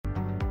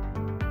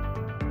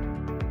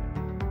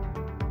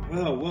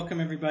Well, welcome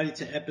everybody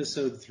to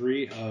episode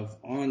 3 of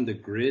On the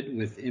Grid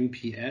with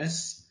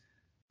MPS.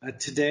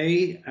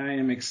 Today, I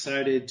am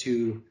excited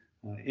to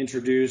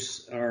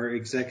introduce our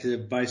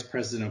Executive Vice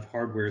President of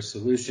Hardware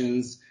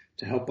Solutions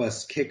to help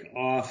us kick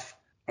off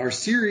our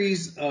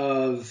series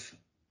of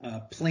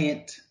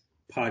plant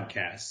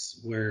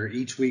podcasts, where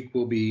each week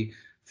we'll be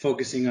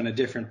focusing on a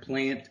different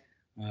plant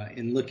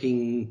and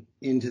looking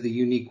into the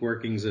unique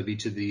workings of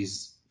each of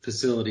these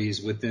facilities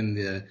within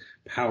the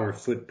power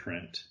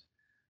footprint.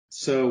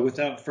 So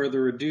without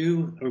further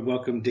ado, I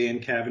welcome Dan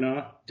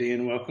Cavanagh.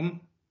 Dan, welcome.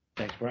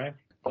 Thanks, Brian.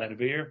 Glad to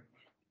be here.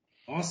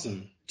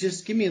 Awesome.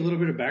 Just give me a little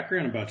bit of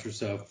background about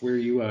yourself, where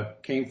you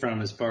came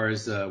from as far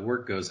as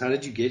work goes. How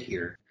did you get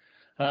here?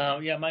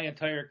 My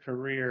entire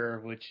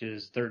career, which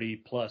is 30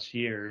 plus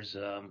years,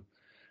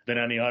 been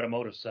on the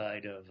automotive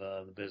side of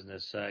the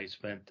business. I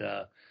spent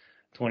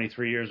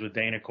 23 years with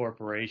Dana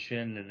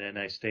Corporation, and then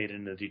I stayed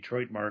in the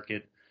Detroit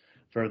market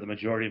for the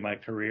majority of my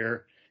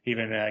career.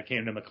 Even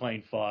came to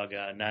MacLean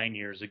Power 9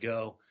 years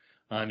ago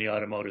on the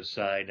automotive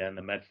side and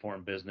the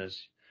Metform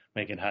business,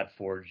 making hot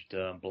forged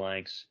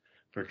blanks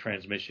for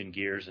transmission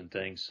gears and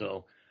things.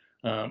 So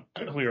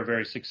we were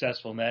very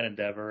successful in that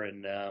endeavor,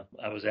 and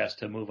I was asked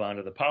to move on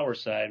to the power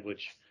side,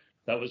 which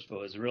that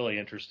was really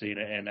interesting.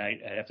 And I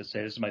have to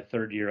say, this is my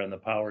third year on the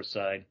power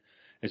side.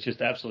 It's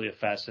just absolutely a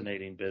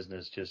fascinating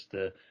business, just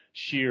the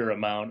sheer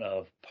amount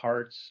of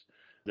parts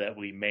that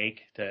we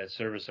make to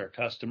service our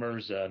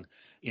customers.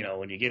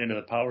 When you get into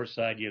the power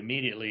side, you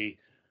immediately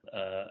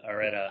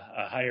are at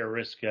a higher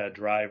risk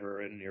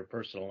driver in your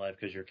personal life,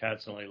 because you're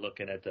constantly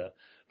looking at the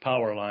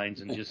power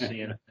lines and just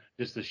seeing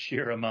just the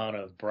sheer amount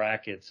of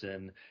brackets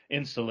and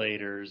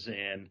insulators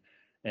and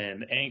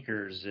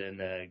anchors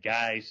and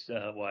guys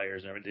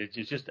wires and everything.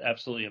 It's just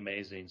absolutely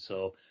amazing.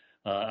 So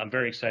I'm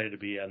very excited to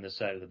be on this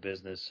side of the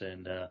business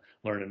and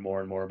learning more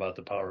and more about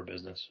the power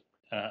business.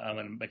 I'm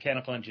a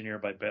mechanical engineer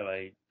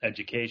by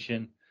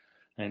education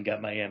and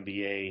got my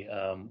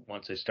MBA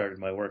once I started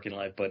my working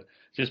life, but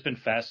just been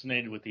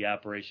fascinated with the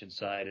operations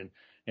side.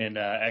 And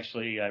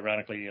actually,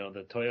 ironically,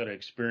 the Toyota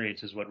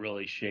experience is what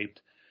really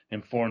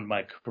informed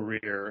my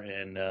career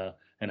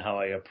and how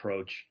I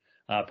approach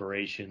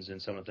operations.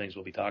 And some of the things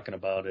we'll be talking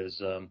about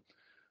is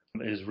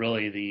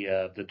really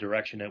the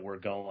direction that we're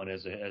going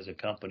as a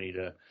company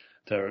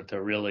to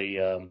really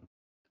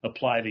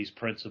apply these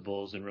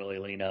principles and really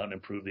lean out and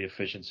improve the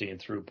efficiency and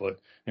throughput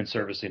in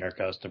servicing our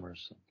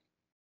customers.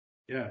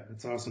 Yeah,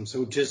 that's awesome.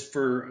 So just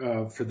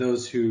for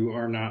those who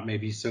are not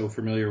maybe so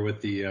familiar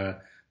with the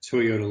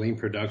Toyota Lean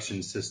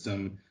Production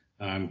System,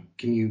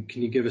 can you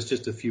give us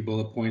just a few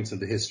bullet points of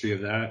the history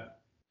of that?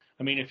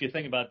 I mean, if you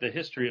think about the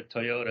history of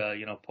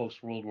Toyota,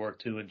 post World War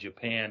II in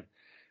Japan,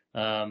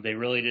 they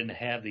really didn't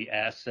have the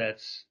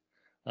assets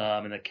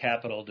and the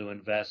capital to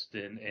invest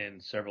in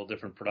several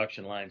different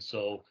production lines.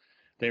 So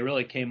they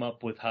really came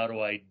up with, how do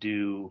I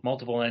do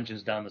multiple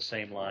engines down the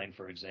same line,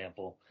 for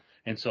example.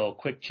 And so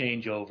quick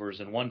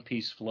changeovers and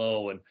one-piece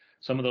flow, and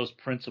some of those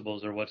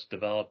principles are what's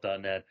developed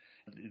on that.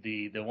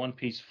 The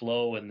one-piece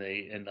flow and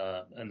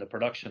the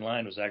production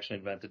line was actually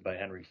invented by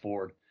Henry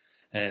Ford,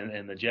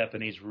 and the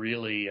Japanese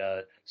really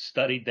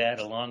studied that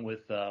along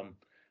with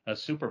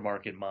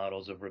supermarket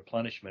models of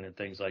replenishment and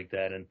things like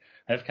that, and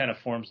that kind of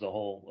forms the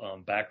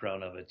whole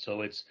background of it.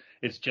 So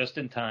it's just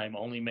in time.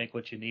 Only make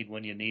what you need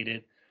when you need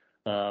it.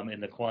 In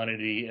the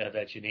quantity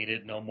that you need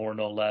it, no more,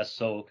 no less.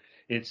 So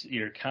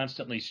you're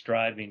constantly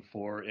striving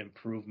for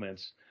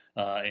improvements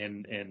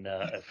in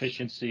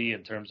efficiency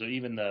in terms of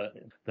even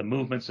the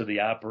movements of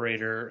the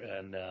operator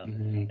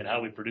and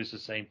how we produce the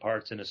same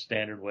parts in a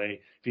standard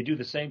way. If you do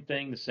the same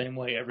thing the same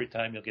way every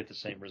time, you'll get the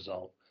same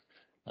result.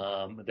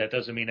 That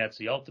doesn't mean that's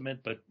the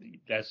ultimate, but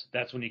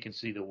that's when you can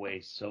see the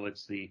waste. So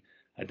it's the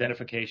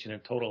identification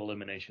and total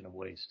elimination of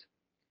waste.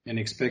 And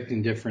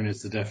expecting different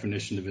is the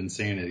definition of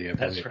insanity, I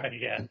believe. That's right.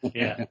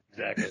 Yeah,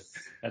 exactly.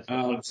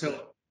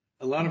 So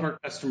a lot of our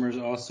customers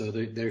also,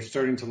 they're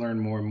starting to learn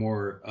more and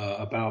more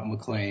about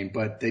MacLean,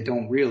 but they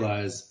don't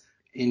realize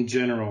in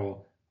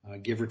general,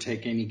 give or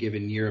take any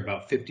given year,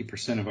 about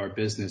 50% of our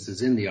business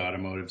is in the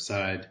automotive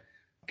side.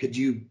 Could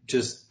you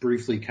just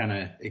briefly kind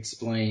of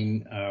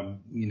explain,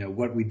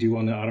 what we do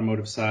on the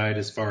automotive side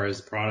as far as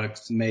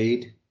products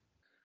made?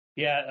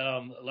 Yeah,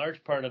 a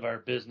large part of our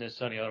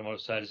business on the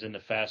automotive side is in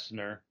the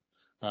fastener,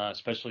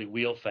 especially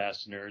wheel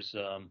fasteners.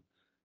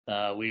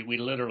 We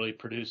literally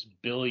produce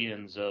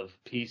billions of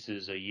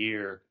pieces a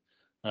year,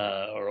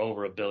 or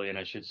over a billion,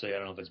 I should say. I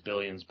don't know if it's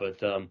billions, but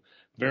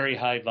very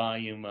high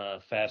volume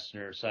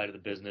fastener side of the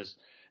business.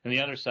 And the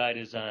other side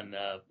is on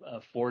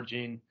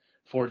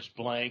forged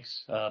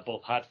blanks,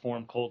 both hot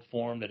form, cold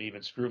form, and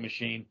even screw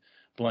machine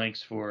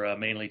blanks for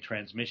mainly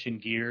transmission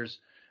gears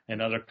and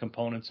other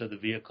components of the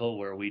vehicle,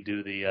 where we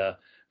do the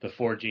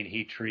forging,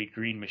 heat treat,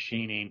 green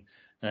machining,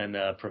 and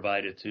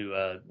provide it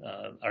to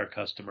our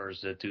customers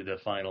that do the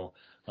final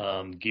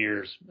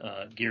gear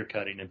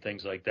cutting and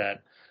things like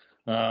that.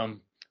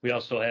 We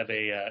also have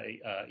a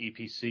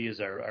EPC as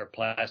our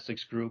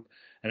plastics group,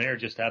 and they're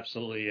just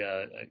absolutely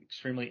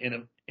extremely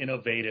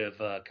innovative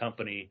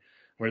company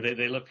where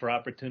they look for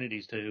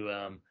opportunities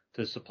to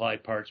to supply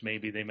parts.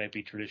 Maybe they might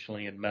be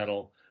traditionally in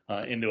metal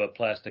into a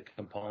plastic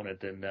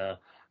component, and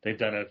they've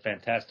done a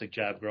fantastic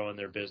job growing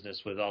their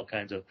business with all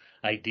kinds of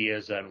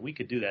ideas on we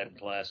could do that in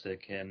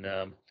plastic. And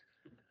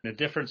the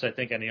difference, I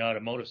think, on the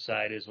automotive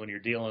side is when you're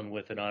dealing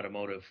with an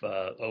automotive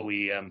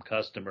OEM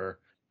customer,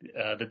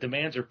 the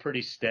demands are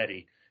pretty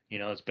steady.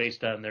 It's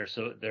based on their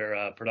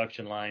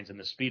production lines and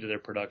the speed of their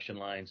production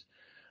lines.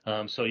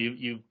 So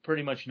you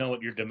pretty much know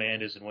what your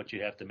demand is and what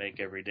you have to make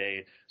every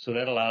day. So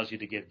that allows you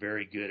to get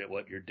very good at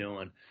what you're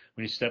doing.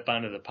 When you step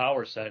onto the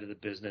power side of the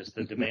business,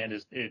 the demand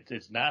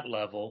it's not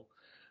level.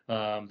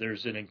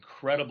 There's an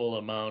incredible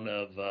amount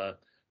of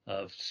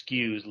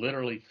SKUs,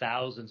 literally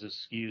thousands of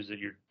SKUs that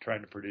you're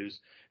trying to produce,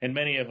 and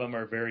many of them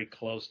are very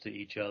close to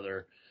each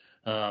other.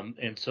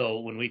 And so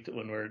when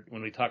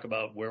we talk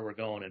about where we're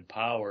going in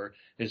power,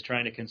 is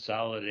trying to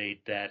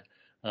consolidate that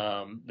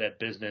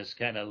business,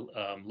 kind of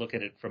look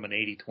at it from an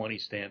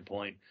 80-20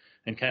 standpoint,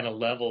 and kind of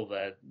level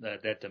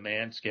that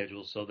demand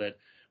schedule so that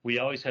we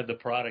always have the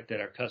product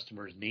that our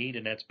customers need,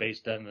 and that's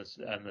based on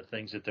the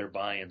things that they're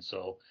buying.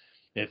 So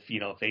if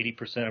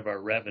 80% of our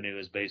revenue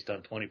is based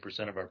on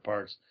 20% of our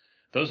parts,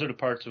 those are the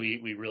parts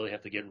we really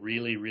have to get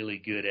really, really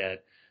good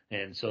at.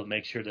 And so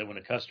make sure that when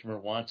a customer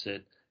wants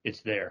it,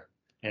 it's there,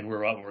 and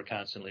we're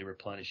constantly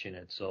replenishing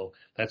it. So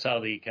that's how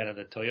the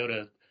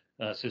Toyota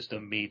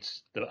system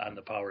meets on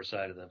the power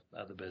side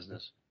of the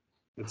business.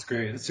 That's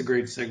great. That's a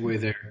great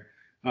segue there.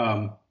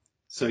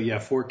 So yeah,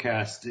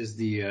 forecast is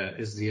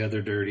the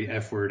other dirty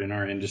F word in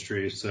our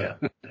industry. So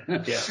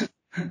yeah.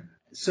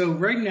 So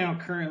right now,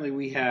 currently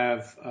we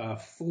have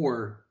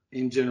four,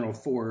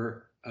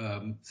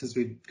 since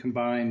we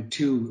combined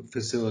two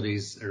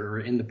facilities, or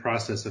in the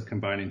process of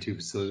combining two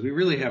facilities. We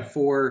really have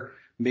four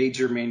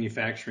major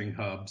manufacturing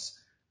hubs,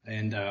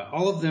 and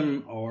all of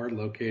them are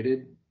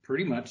located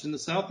pretty much in the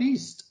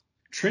Southeast.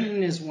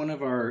 Trenton is one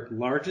of our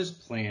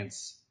largest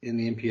plants in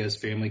the MPS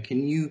family.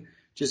 Can you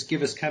just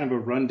give us kind of a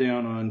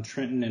rundown on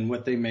Trenton and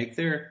what they make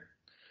there?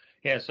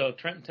 Yeah, so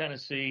Trenton,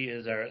 Tennessee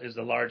is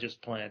the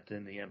largest plant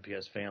in the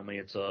MPS family.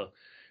 It's a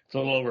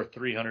little over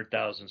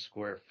 300,000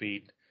 square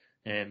feet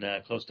and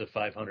close to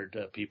 500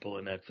 people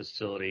in that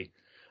facility.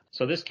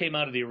 So this came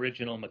out of the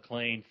original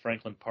MacLean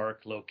Franklin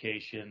Park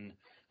location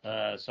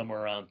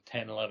somewhere around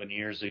 10, 11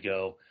 years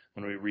ago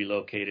when we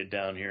relocated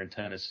down here in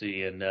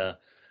Tennessee. And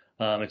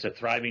it's a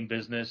thriving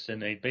business,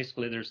 and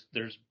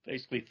there's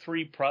basically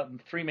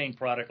three main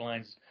product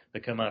lines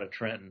that come out of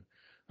Trenton.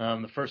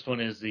 The first one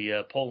is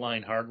the pole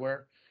line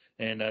hardware.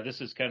 And this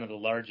is kind of the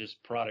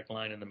largest product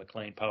line in the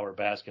MacLean Power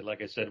basket.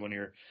 Like I said, when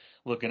you're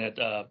looking at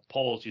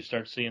poles, you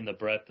start seeing the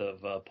breadth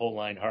of pole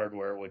line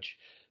hardware, when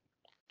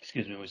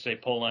we say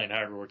pole line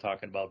hardware, we're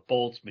talking about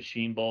bolts,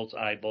 machine bolts,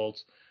 eye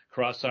bolts,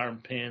 cross arm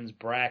pins,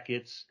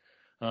 brackets,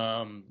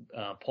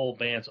 pole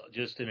bands,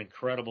 just an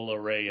incredible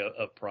array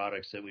of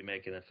products that we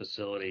make in a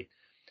facility.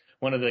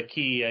 One of the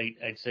key,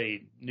 I'd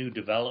say, new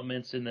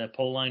developments in the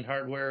pole line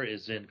hardware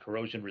is in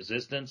corrosion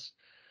resistance.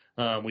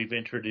 We've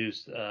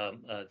introduced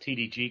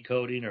TDG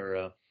coating,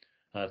 or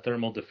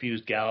thermal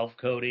diffused galv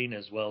coating,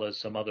 as well as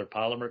some other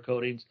polymer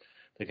coatings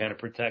to kind of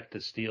protect the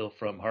steel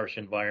from harsh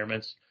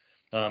environments.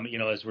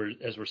 As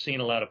we're seeing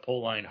a lot of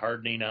pole line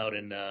hardening out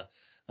in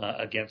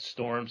against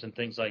storms and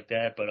things like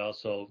that, but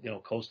also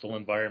coastal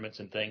environments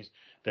and things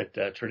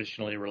that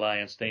traditionally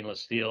rely on stainless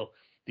steel.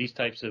 These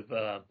types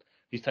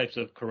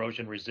of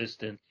corrosion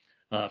resistant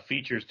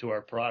features to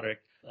our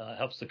product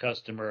helps the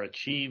customer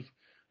achieve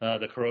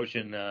the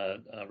corrosion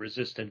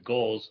resistant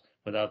goals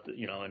without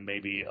and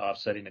maybe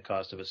offsetting the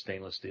cost of a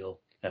stainless steel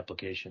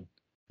application.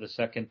 The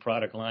second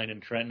product line in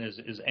Trenton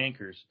is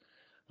anchors.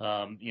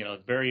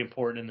 Very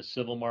important in the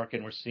civil market,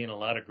 and we're seeing a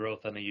lot of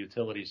growth on the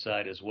utility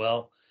side as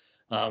well.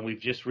 We've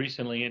just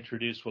recently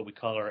introduced what we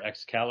call our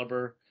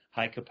Excalibur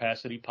high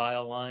capacity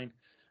pile line.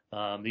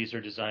 These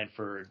are designed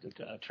for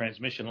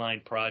transmission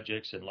line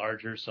projects and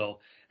larger, so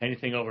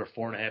anything over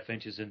 4.5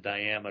 inches in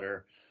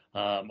diameter.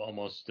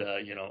 Almost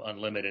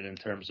unlimited in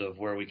terms of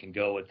where we can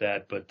go with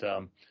that, but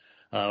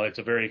it's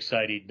a very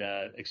exciting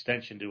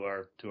extension to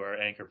our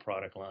anchor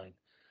product line.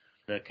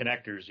 The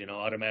connectors,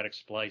 automatic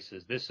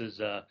splices. This is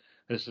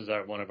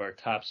one of our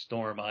top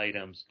storm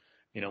items.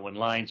 When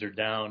lines are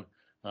down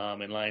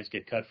and lines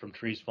get cut from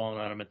trees falling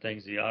on them and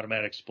things, the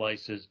automatic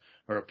splices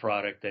are a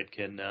product that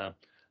can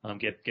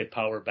get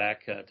power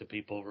back to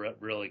people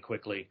really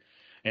quickly.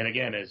 And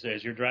again, as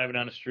you're driving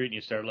down the street and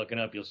you start looking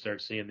up, you'll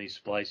start seeing these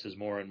splices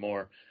more and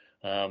more.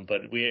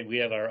 But we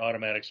have our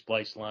automatic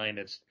splice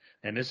line.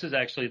 And this is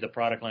actually the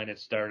product line that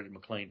started at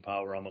MacLean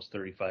Power almost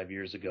 35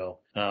 years ago.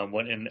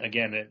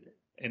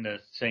 In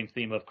the same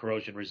theme of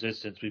corrosion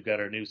resistance, we've got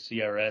our new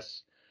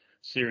CRS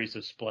series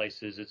of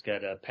splices. It's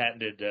got a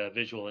patented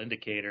visual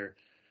indicator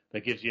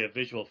that gives you a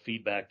visual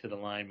feedback to the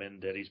lineman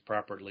that he's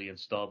properly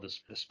installed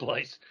the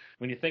splice.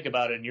 When you think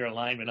about it, and you're a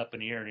lineman up in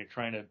the air and you're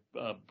trying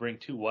to bring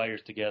two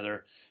wires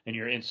together and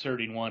you're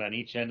inserting one on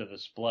each end of the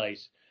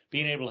splice,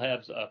 being able to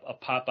have a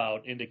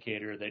pop-out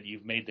indicator that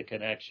you've made the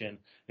connection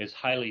is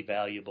highly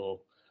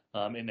valuable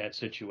in that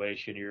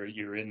situation.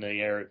 You're in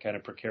the air kind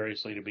of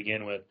precariously to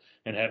begin with,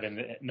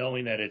 and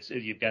knowing that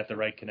you've got the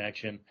right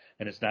connection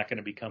and it's not going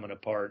to be coming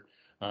apart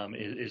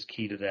is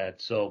key to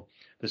that. So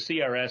the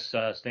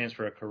CRS stands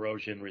for a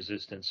corrosion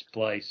resistant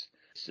splice.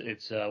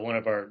 It's one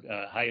of our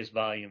highest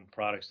volume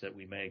products that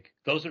we make.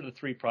 Those are the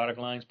three product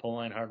lines: pole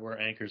line, hardware,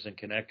 anchors, and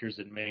connectors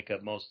that make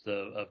up most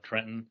of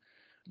Trenton.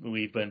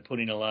 We've been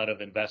putting a lot of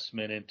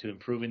investment into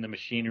improving the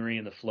machinery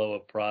and the flow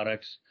of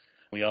products.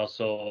 We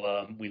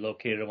also we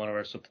located one of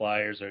our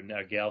suppliers,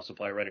 our gal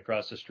supplier, right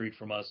across the street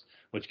from us,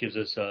 which gives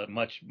us a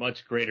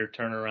much greater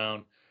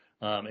turnaround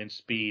and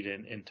speed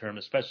in terms,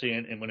 especially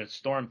when it's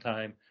storm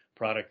time.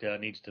 Product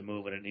needs to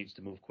move, and it needs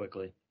to move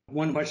quickly.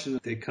 One question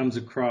that comes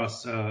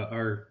across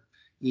our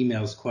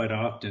emails quite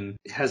often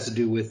has to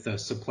do with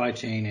supply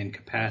chain and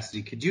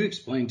capacity. Could you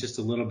explain just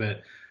a little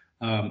bit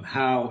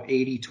how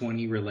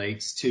 80/20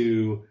 relates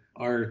to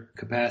our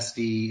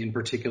capacity in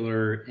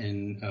particular,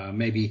 and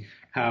maybe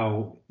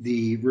how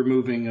the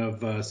removing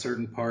of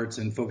certain parts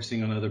and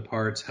focusing on other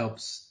parts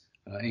helps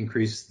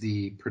increase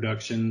the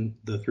production,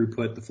 the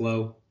throughput, the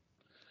flow?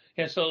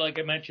 Yeah, so like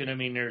I mentioned, I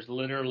mean, there's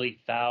literally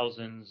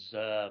thousands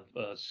of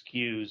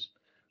SKUs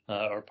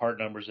or part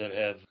numbers that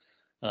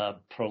have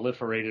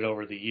proliferated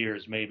over the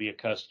years. Maybe a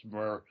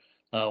customer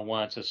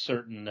wants a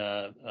certain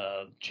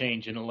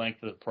change in the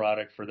length of the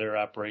product for their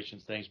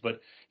operations things,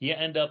 but you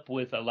end up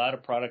with a lot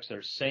of products that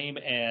are same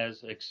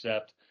as,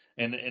 except,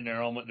 and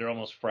they're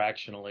almost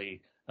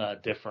fractionally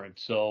different.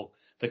 So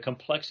the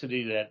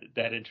complexity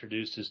that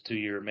introduces to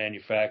your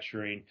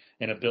manufacturing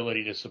and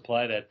ability to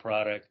supply that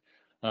product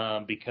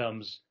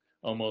becomes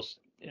almost,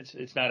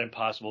 it's not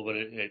impossible, but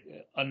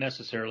it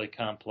unnecessarily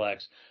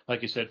complex.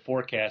 Like you said,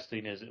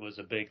 forecasting was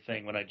a big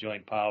thing when I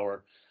joined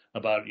Power.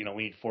 About, we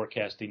need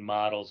forecasting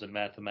models and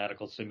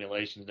mathematical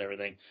simulations and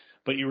everything,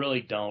 but you really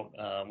don't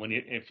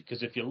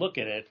because if you look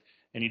at it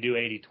and you do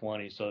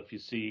 80/20, so if you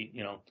see,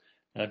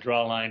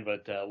 draw a line,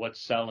 but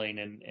what's selling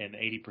and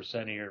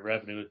 80% of your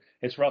revenue,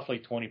 it's roughly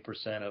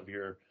 20% of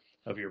your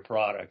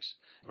products.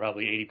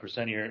 Probably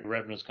 80% of your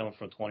revenue is coming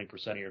from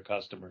 20% of your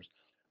customers.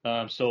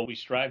 So what we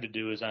strive to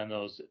do is on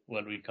those,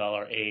 what we call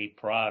our A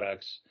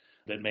products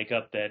that make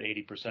up that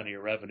 80% of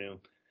your revenue,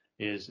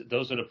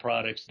 those are the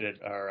products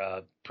that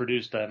are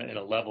produced in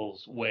a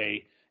levels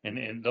way,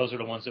 and those are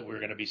the ones that we're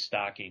going to be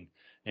stocking.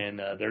 And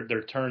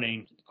they're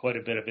turning quite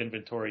a bit of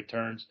inventory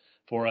turns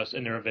for us,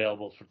 and they're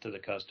available to the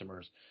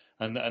customers.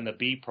 On the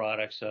B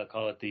products,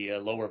 call it the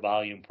lower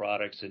volume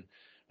products,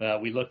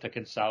 and we look to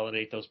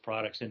consolidate those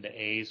products into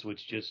A's,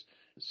 which just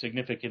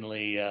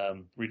significantly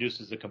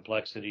reduces the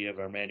complexity of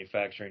our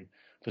manufacturing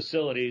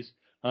facilities,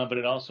 but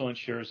it also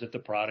ensures that the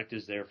product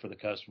is there for the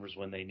customers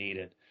when they need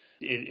it.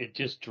 It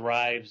just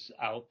drives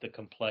out the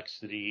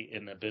complexity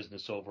in the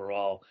business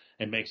overall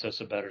and makes us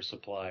a better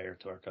supplier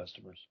to our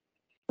customers.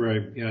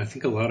 Right. Yeah, I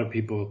think a lot of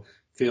people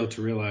fail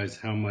to realize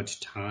how much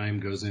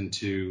time goes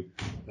into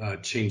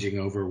changing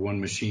over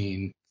one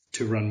machine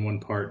to run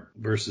one part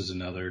versus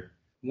another.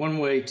 One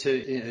way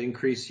to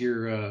increase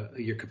your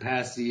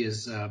capacity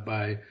is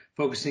by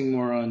focusing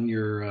more on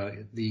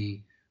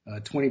the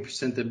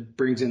 20% that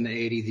brings in the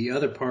 80.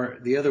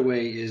 The other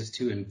way is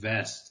to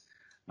invest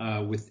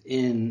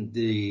within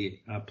the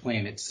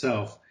plant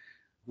itself.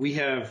 We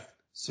have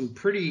some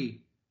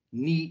pretty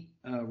neat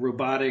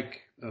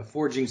robotic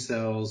forging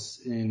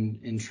cells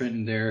in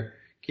Trenton there.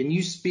 Can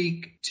you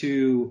speak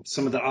to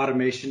some of the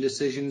automation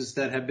decisions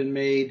that have been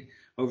made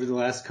over the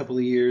last couple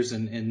of years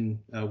and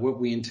what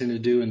we intend to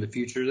do in the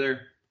future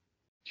there?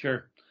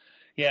 Sure.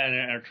 Yeah,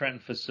 in our Trenton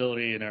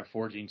facility and our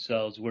forging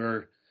cells,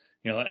 we're,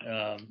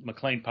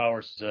 MacLean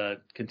Power's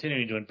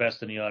continuing to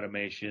invest in the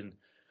automation.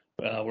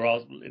 We're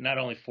all not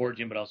only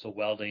forging, but also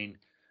welding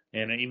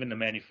and even the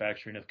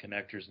manufacturing of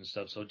connectors and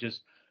stuff. So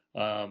just,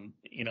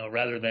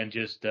 rather than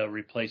just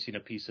replacing a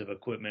piece of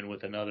equipment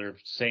with another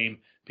same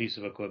piece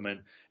of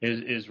equipment,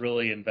 is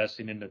really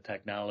investing in the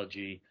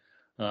technology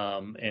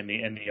and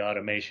the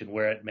automation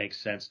where it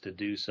makes sense to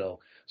do so.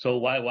 So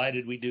why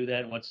did we do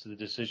that? What's the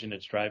decision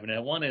that's driving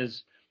that? One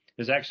is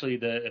actually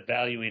the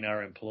valuing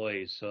our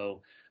employees.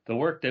 So the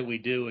work that we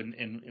do, and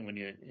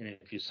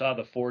if you saw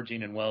the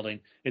forging and welding,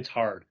 it's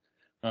hard.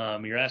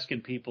 You're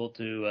asking people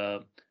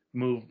to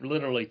move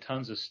literally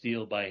tons of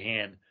steel by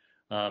hand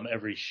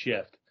every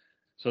shift.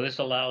 So this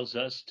allows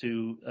us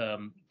to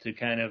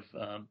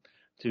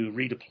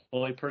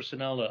redeploy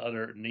personnel to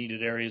other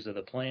needed areas of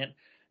the plant.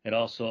 It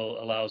also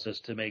allows us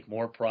to make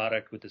more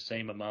product with the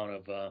same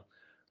amount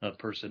of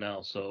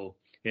personnel. So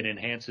it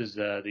enhances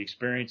the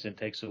experience and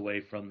takes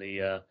away from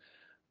the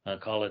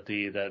call it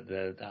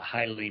the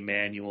highly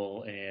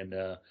manual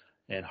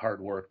and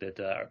hard work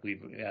that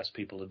we've asked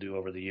people to do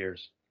over the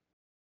years.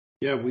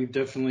 Yeah, we've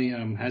definitely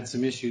had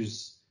some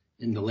issues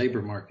in the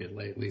labor market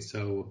lately.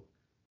 So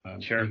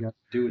sure. You got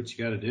to do what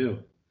you got to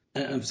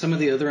do. Some of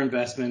the other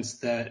investments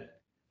that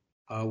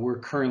we're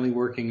currently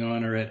working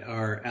on are at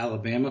our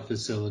Alabama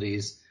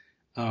facilities.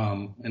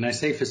 And I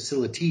say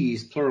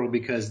facilities, plural,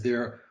 because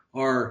there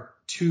are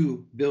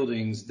two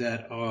buildings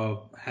that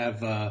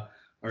have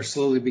are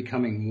slowly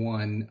becoming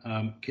one.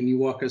 Can you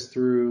walk us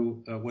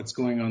through what's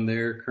going on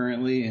there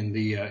currently and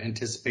the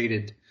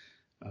anticipated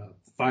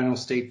final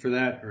state for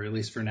that, or at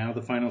least for now,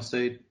 the final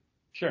state?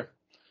 Sure.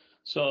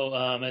 So,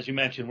 as you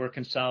mentioned, we're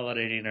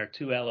consolidating our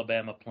two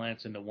Alabama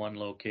plants into one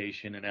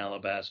location in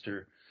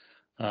Alabaster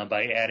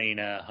by adding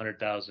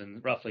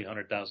roughly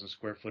 100,000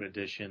 square foot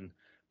addition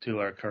to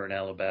our current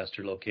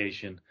Alabaster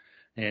location.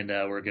 And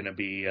we're going to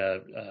be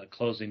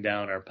closing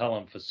down our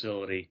Pelham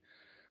facility.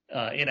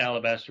 In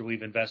Alabaster,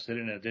 we've invested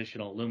in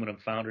additional aluminum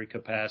foundry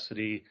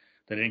capacity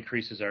that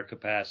increases our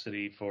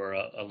capacity for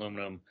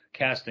aluminum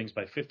castings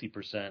by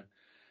 50%.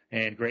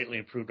 And greatly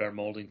improved our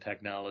molding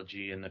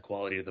technology and the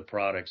quality of the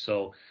product.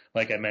 So,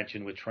 like I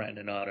mentioned with Trenton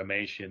and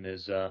automation,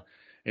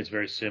 it's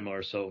very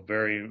similar. So,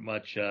 very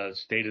much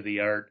state of the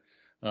art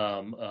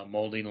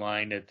molding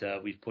line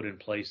that we've put in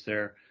place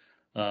there,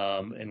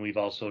 and we've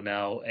also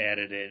now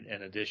added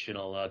an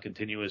additional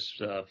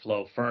continuous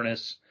flow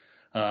furnace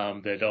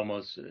that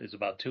almost is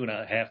about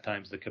 2.5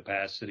 times the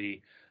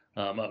capacity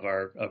of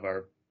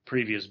our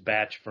previous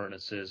batch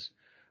furnaces.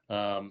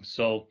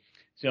 So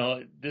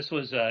this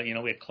was,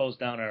 we had closed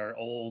down our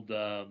old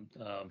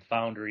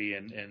foundry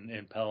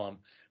in Pelham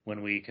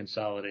when we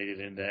consolidated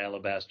into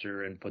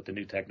Alabaster and put the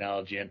new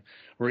technology in.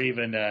 We're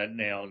even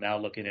now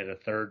looking at a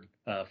third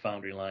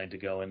foundry line to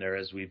go in there,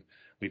 as we've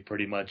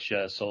pretty much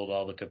sold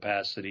all the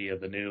capacity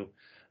of the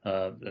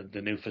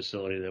new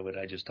facility that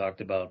I just talked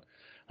about.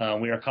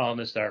 We are calling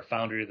this our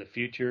foundry of the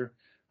future.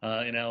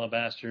 In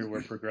Alabaster,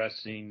 we're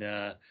progressing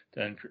to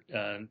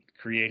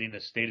creating a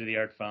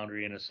state-of-the-art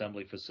foundry and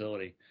assembly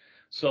facility.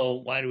 So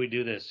why do we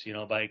do this?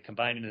 By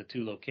combining the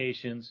two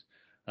locations,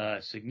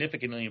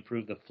 significantly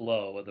improve the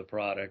flow of the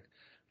product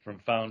from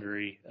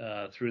foundry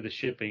through the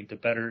shipping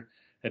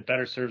it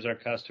better serves our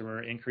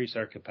customer, increase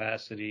our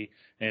capacity,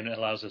 and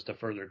allows us to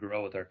further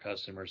grow with our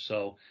customers.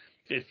 So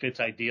it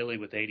fits ideally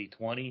with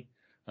 80/20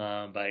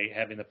 by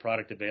having the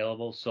product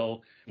available.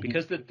 So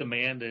because the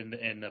demand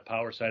and the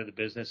power side of the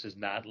business is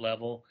not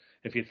level,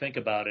 if you think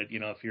about it,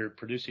 if you're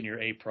producing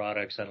your A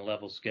products on a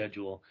level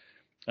schedule,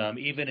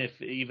 even if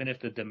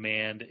the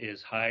demand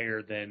is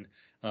higher than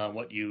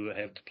what you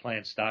have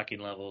planned stocking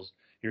levels,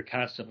 you're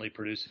constantly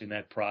producing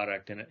that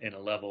product in a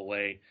level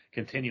way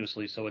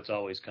continuously, so it's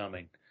always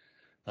coming.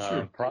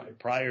 Sure.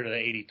 Prior to the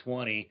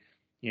 80/20,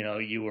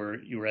 you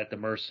were at the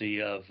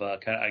mercy of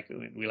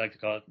we like to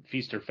call it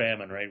feast or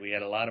famine, right? We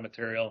had a lot of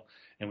material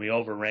and we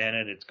overran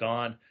it. It's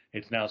gone.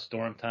 It's now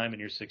storm time, and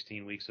you're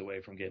 16 weeks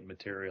away from getting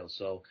material.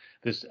 So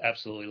this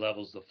absolutely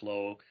levels the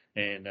flow,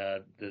 and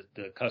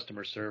the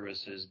customer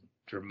service is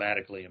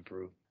dramatically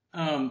improved.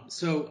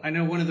 So I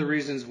know one of the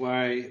reasons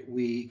why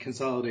we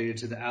consolidated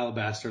to the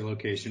Alabaster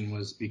location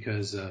was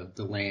because of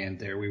the land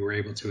there. We were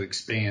able to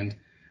expand.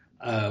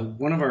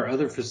 One of our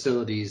other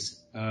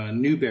facilities,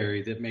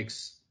 Newberry, that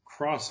makes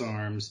cross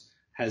arms,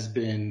 has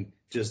been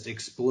just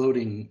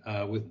exploding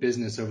with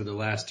business over the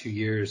last 2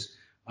 years.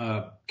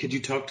 Could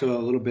you talk to a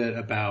little bit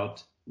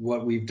about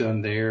what we've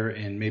done there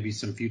and maybe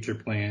some future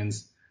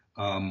plans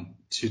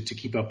to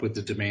keep up with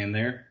the demand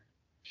there?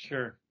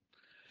 Sure.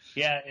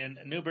 Yeah, and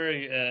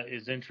Newberry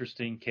is an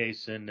interesting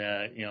case, and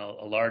a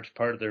large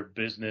part of their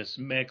business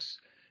mix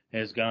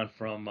has gone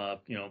from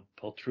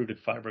pultruded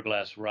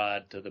fiberglass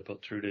rod to the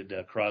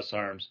pultruded cross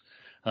arms.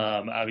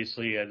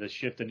 Obviously, the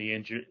shift in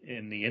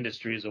the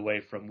industry is away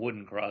from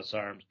wooden cross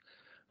arms,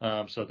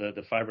 so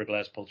the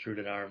fiberglass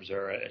pultruded arms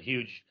are a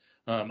huge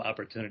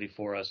opportunity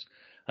for us.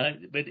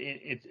 But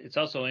it's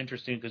also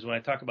interesting because when I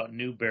talk about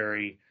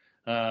Newberry,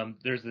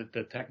 there's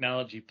the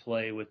technology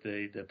play with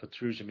the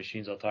pultrusion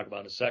machines I'll talk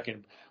about in a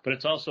second, but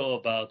it's also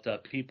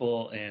about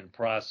people and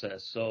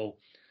process. So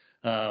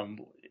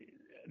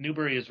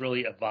Newberry has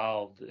really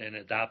evolved and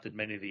adopted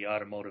many of the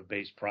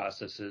automotive-based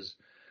processes.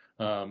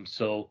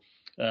 So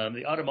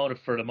the automotive,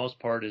 for the most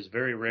part, is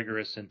very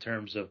rigorous in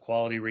terms of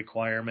quality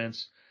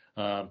requirements,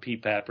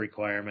 PPAP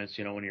requirements,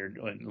 when you're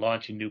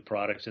launching new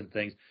products and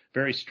things,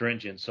 very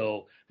stringent.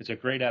 So it's a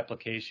great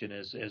application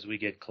as we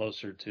get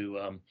closer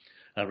to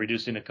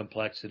reducing the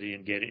complexity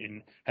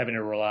and having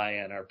to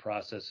rely on our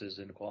processes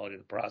and the quality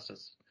of the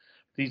process.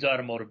 These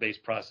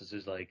automotive-based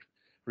processes, like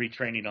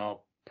retraining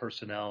all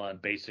personnel on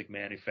basic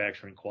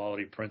manufacturing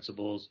quality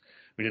principles.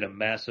 We did a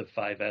massive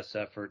 5S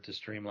effort to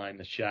streamline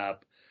the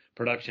shop.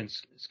 Production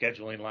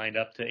scheduling lined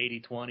up to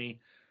 80/20.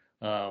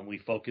 We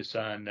focus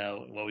on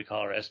what we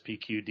call our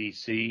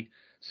SPQDC,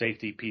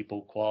 safety,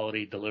 people,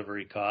 quality,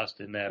 delivery,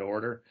 cost, in that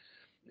order.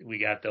 We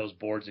got those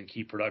boards in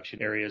key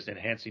production areas,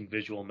 enhancing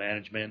visual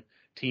management,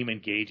 team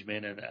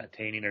engagement, and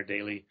attaining our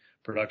daily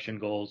production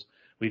goals.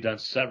 We've done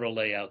several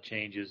layout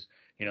changes.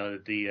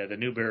 The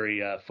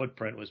Newberry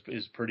footprint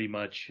is pretty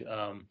much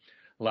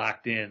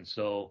locked in,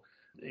 so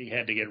you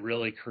had to get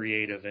really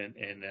creative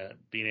in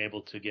being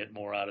able to get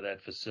more out of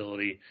that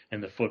facility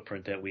and the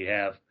footprint that we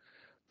have.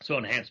 So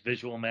enhanced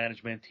visual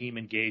management, team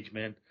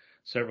engagement,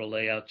 several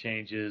layout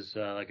changes.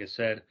 Like I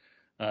said,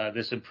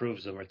 this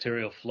improves the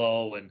material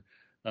flow.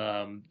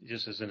 And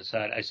just as an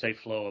aside, I say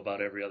flow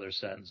about every other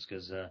sentence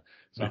because so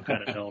I'm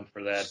kind of known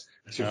for that.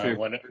 That's your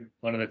favorite.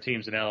 One of the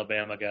teams in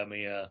Alabama got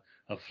me a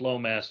a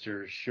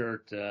Flowmaster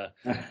shirt.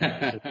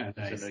 It's an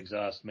Nice.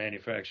 exhaust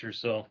manufacturer,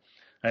 so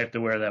I have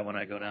to wear that when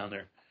I go down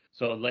there.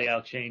 So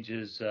layout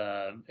changes,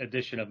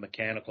 addition of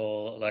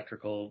mechanical,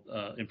 electrical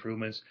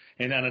improvements,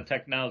 and on the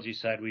technology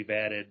side, we've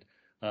added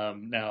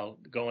now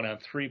going on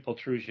 3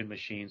 pultrusion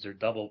machines or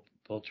double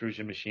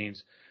pultrusion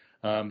machines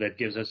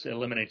that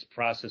eliminates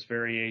process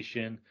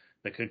variation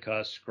that could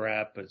cause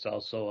scrap. It's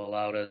also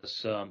allowed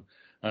us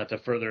to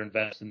further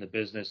invest in the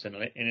business and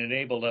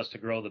enabled us to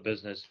grow the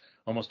business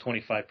almost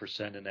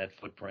 25% in that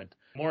footprint.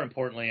 More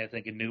importantly, I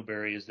think in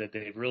Newberry is that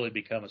they've really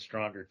become a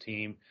stronger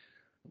team.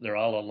 They're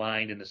all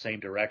aligned in the same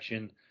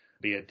direction,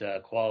 be it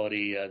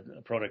quality,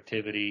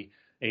 productivity,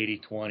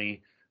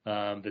 80/20.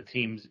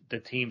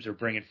 The teams are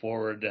bringing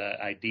forward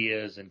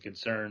ideas and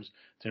concerns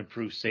to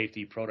improve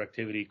safety,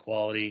 productivity,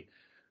 quality.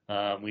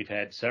 We've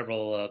had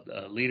several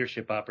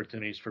leadership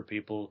opportunities for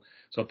people,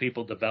 so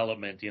people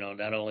development,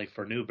 not only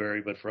for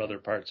Newberry but for other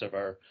parts of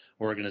our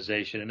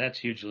organization, and that's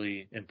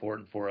hugely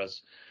important for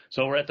us.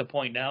 So we're at the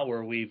point now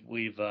where we've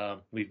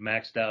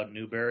maxed out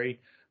Newberry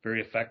very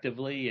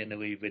effectively, and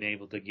we've been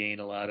able to gain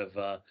a lot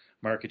of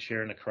market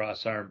share in the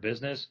cross-arm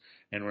business,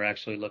 and we're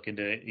actually looking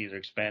to either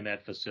expand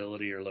that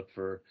facility or look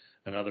for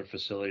another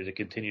facility to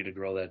continue to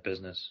grow that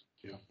business.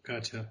 Yeah,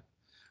 gotcha.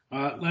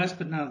 Last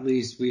but not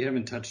least, we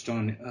haven't touched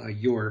on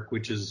York,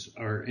 which is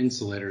our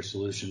insulator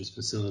solutions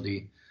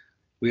facility.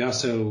 We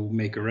also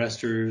make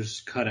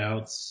arresters,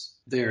 cutouts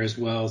there as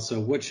well.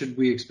 So what should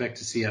we expect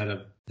to see out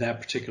of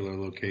that particular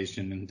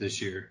location in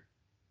this year?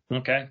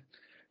 Okay.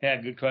 Yeah,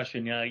 good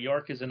question.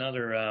 York is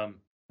another,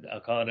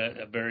 I'll call it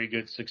a very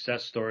good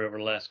success story over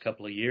the last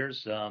couple of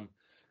years.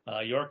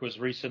 York was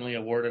recently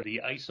awarded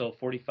the ISO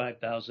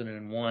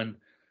 45001,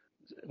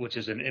 which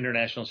is an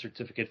international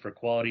certificate for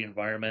quality,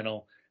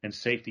 environmental, and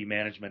safety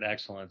management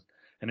excellence.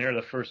 And they're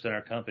the first in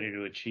our company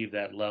to achieve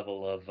that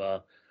level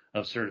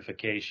of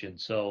certification.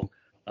 So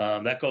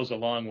that goes a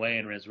long way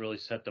and has really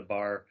set the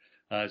bar.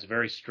 It's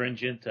very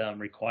stringent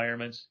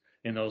requirements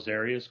in those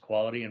areas: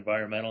 quality,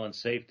 environmental, and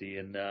safety.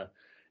 And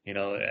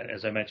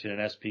as I mentioned in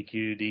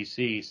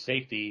SPQDC,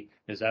 safety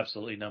is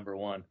absolutely number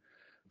one.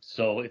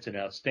 So it's an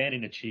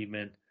outstanding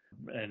achievement,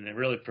 and it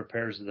really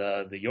prepares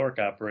the York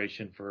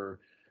operation for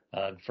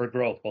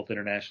growth, both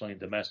internationally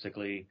and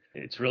domestically.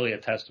 It's really a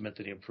testament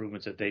to the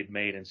improvements that they've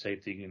made in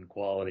safety and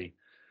quality.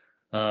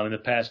 In the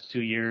past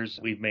 2 years,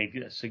 we've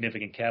made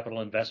significant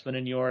capital investment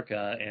in York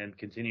and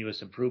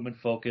continuous improvement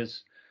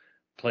focus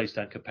placed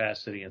on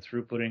capacity and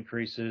throughput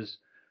increases.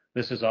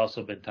 This has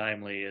also been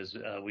timely as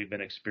we've been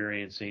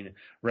experiencing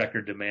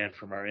record demand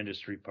from our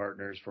industry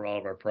partners for all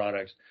of our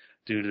products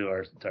due to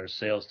our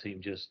sales team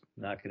just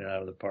knocking it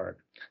out of the park.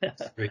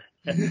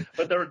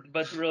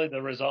 But really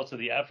the results of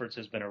the efforts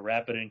has been a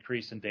rapid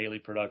increase in daily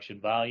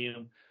production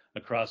volume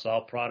across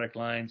all product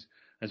lines.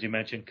 As you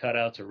mentioned,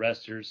 cutouts,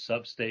 arresters,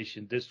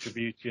 substation,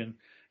 distribution,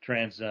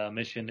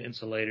 transmission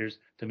insulators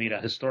to meet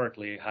a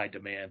historically high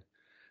demand.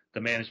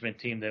 The management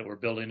team that we're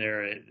building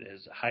there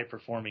is a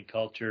high-performing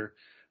culture,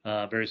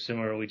 very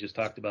similar to what we just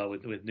talked about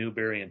with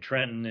Newberry and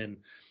Trenton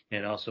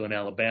and also in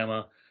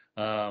Alabama.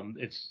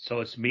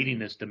 It's meeting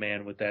this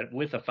demand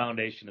with a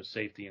foundation of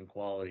safety and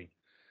quality.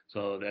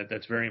 So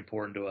that's very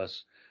important to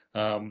us.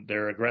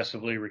 They're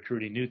aggressively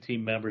recruiting new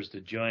team members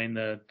to join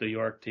the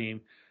York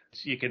team.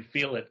 So you can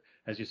feel it,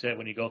 as you said,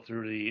 when you go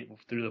through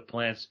the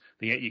plants.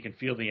 You can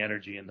feel the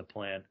energy in the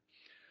plant.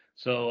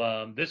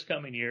 So this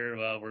coming year,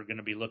 we're going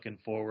to be looking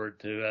forward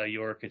to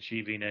York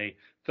achieving a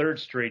third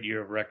straight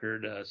year of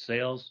record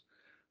sales.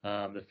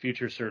 The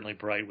future's certainly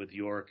bright with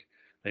York.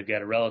 They've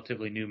got a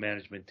relatively new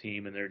management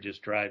team, and they're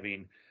just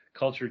driving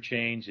culture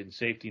change and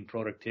safety and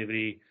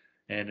productivity,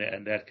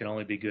 and that can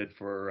only be good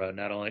for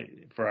not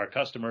only for our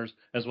customers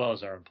as well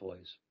as our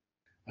employees.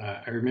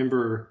 I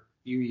remember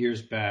a few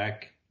years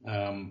back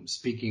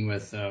speaking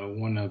with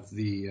one of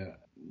the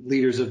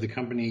leaders of the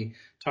company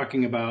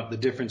talking about the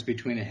difference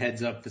between a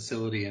heads-up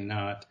facility and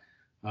not.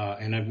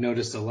 And I've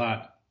noticed a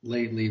lot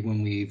lately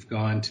when we've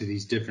gone to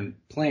these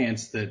different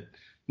plants that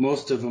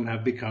most of them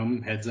have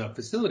become heads-up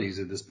facilities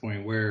at this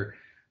point, where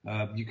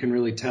you can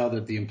really tell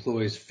that the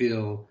employees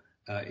feel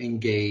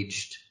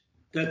engaged.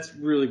 That's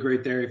really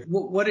great there.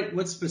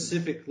 What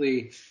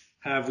specifically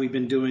have we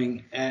been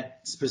doing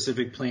at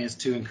specific plants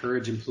to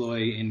encourage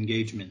employee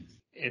engagement?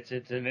 It's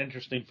an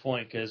interesting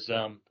point because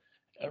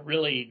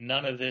really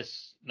none of the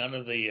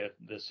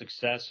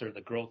success or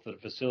the growth of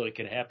the facility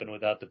can happen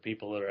without the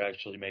people that are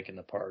actually making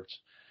the parts.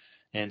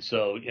 And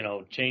so,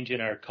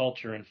 changing our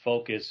culture and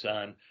focus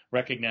on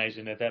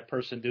recognizing that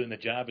person doing the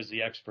job is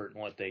the expert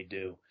in what they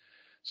do.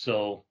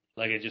 So,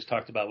 like I just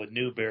talked about with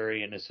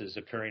Newberry, and this is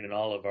occurring in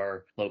all of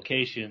our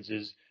locations,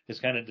 is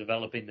kind of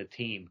developing the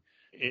team.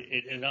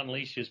 It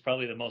unleashes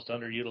probably the most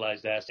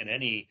underutilized asset in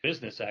any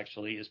business,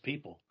 actually, is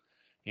people.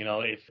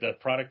 If the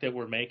product that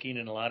we're making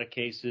in a lot of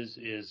cases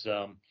is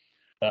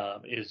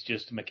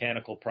just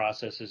mechanical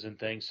processes and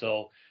things.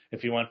 So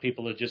if you want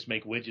people to just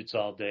make widgets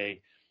all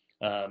day,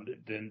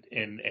 then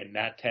and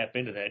not tap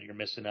into that, you're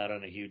missing out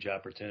on a huge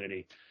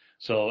opportunity.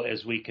 So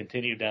as we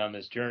continue down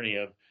this journey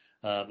of,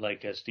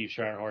 like Steve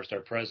Scharnhorst,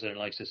 our president,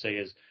 likes to say,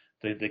 is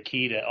the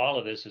key to all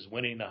of this is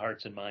winning the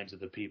hearts and minds of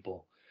the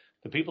people.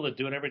 The people that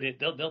do it every day,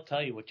 they'll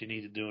tell you what you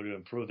need to do to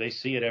improve. They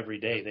see it every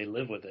day. They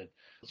live with it.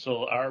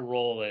 So our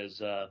role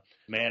as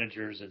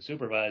managers and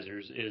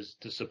supervisors is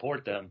to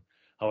support them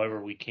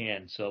however we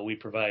can. So we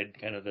provide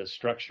kind of the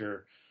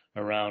structure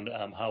around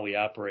how we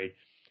operate.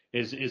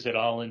 Is it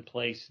all in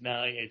place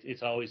now?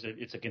 It's always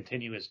it's a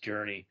continuous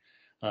journey,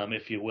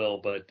 if you will.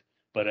 But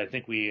I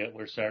think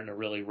we're starting to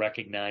really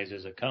recognize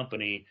as a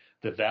company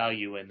the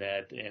value in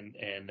that, and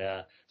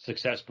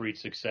success breeds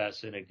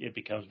success, and it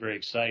becomes very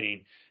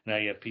exciting. Now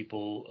you have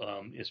people,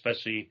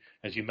 especially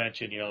as you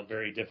mentioned,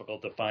 very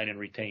difficult to find and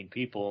retain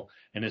people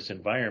in this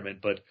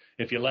environment. But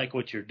if you like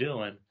what you're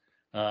doing,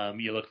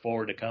 you look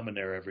forward to coming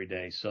there every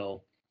day.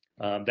 So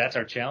that's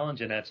our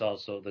challenge, and that's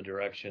also the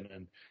direction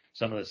and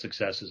some of the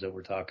successes that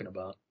we're talking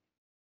about.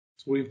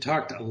 So we've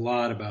talked a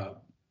lot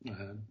about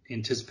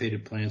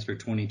anticipated plans for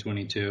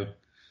 2022.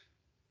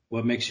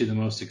 What makes you the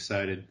most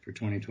excited for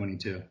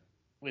 2022?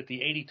 With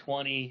the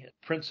 80-20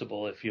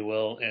 principle, if you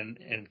will,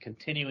 and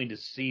continuing to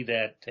see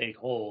that take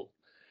hold,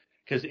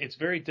 because it's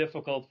very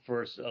difficult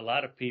for a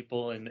lot of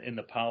people in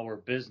the power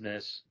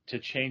business to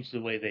change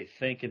the way they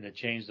think and to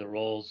change the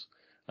roles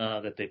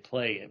that they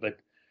play. But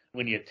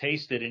when you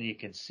taste it and you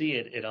can see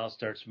it, it all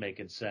starts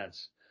making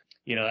sense.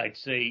 I'd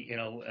say, in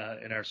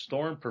our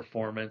storm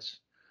performance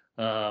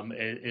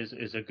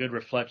is a good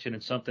reflection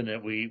and something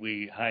that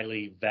we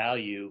highly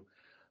value.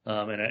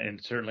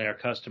 And certainly our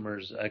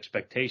customers'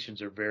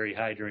 expectations are very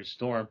high during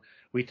storm.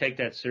 We take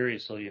that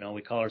seriously.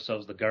 We call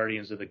ourselves the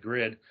guardians of the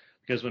grid,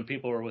 because when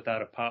people are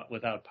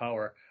without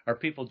power, our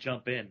people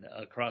jump in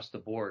across the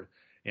board.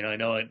 I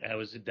know I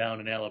was down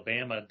in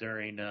Alabama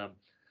during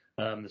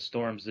the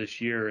storms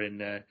this year,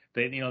 and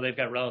they've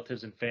got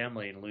relatives and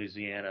family in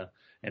Louisiana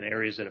and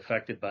areas that are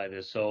affected by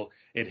this. So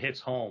it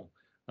hits home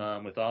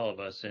with all of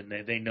us, and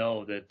they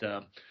know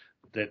that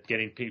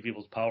getting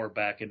people's power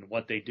back and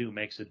what they do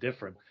makes a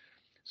difference.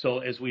 So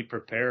as we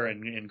prepare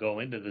and go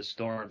into the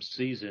storm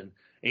season,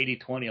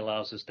 80-20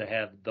 allows us to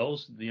have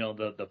those,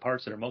 the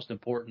parts that are most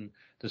important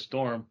to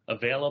storm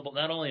available,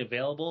 not only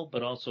available,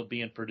 but also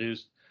being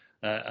produced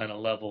on a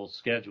level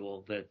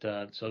schedule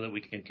so that we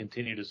can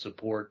continue to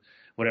support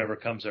whatever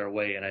comes our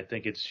way. And I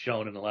think it's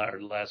shown in the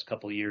last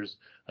couple of years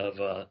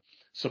of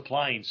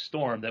supplying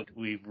storm that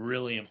we've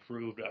really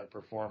improved our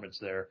performance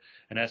there.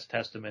 And that's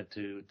testament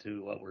to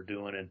what we're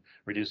doing and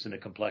reducing the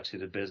complexity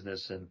of the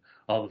business and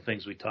all the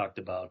things we talked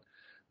about.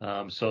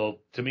 So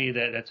to me,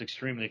 that's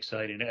extremely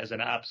exciting. As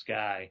an ops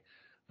guy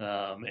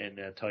and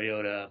a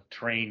Toyota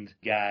trained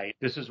guy,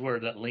 this is where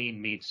that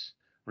lean meets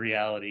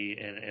reality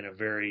in a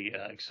very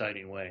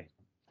exciting way.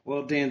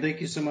 Well, Dan, thank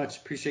you so much.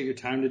 Appreciate your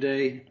time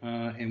today,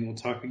 and we'll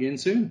talk again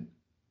soon.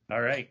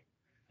 All right.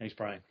 Thanks,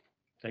 Brian.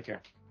 Take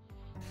care.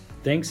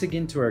 Thanks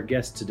again to our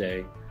guest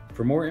today.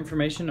 For more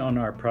information on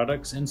our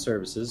products and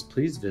services,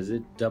 please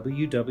visit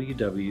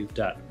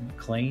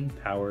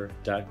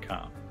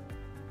www.macleanpower.com.